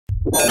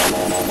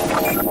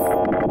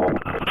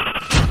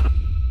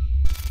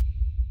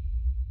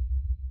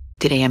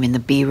Today I'm in the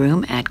B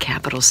room at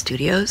Capitol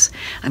Studios.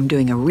 I'm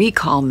doing a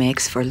recall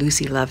mix for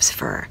Lucy Loves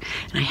Fur,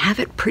 and I have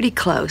it pretty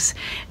close.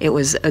 It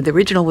was the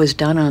original was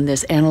done on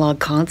this analog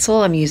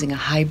console. I'm using a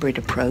hybrid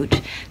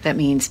approach. That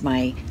means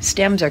my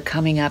stems are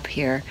coming up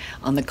here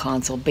on the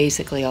console.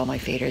 Basically all my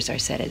faders are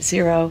set at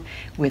 0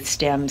 with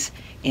stems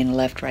in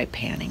left-right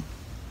panning.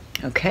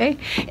 Okay,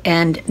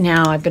 and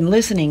now I've been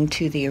listening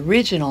to the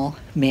original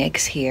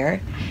mix here,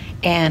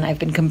 and I've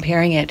been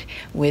comparing it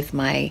with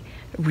my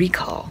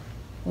recall.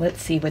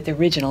 Let's see what the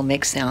original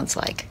mix sounds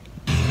like.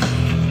 Okay,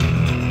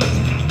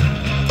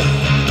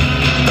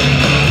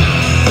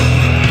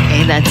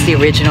 that's the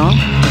original.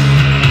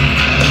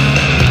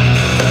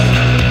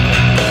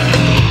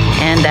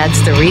 And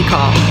that's the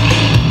recall.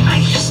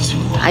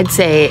 I'd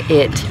say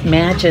it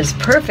matches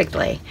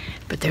perfectly,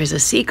 but there's a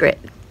secret.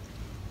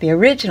 The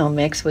original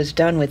mix was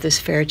done with this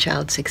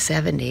Fairchild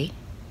 670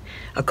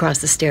 across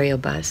the stereo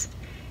bus,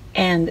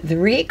 and the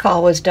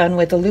recall was done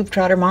with the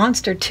Looptrotter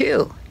Monster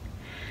too.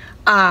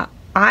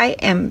 I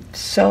am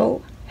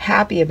so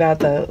happy about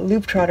the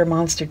Looptrotter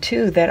Monster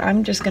 2 that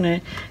I'm just going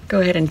to go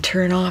ahead and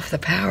turn off the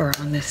power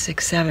on this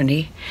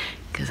 670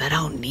 because I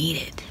don't need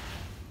it.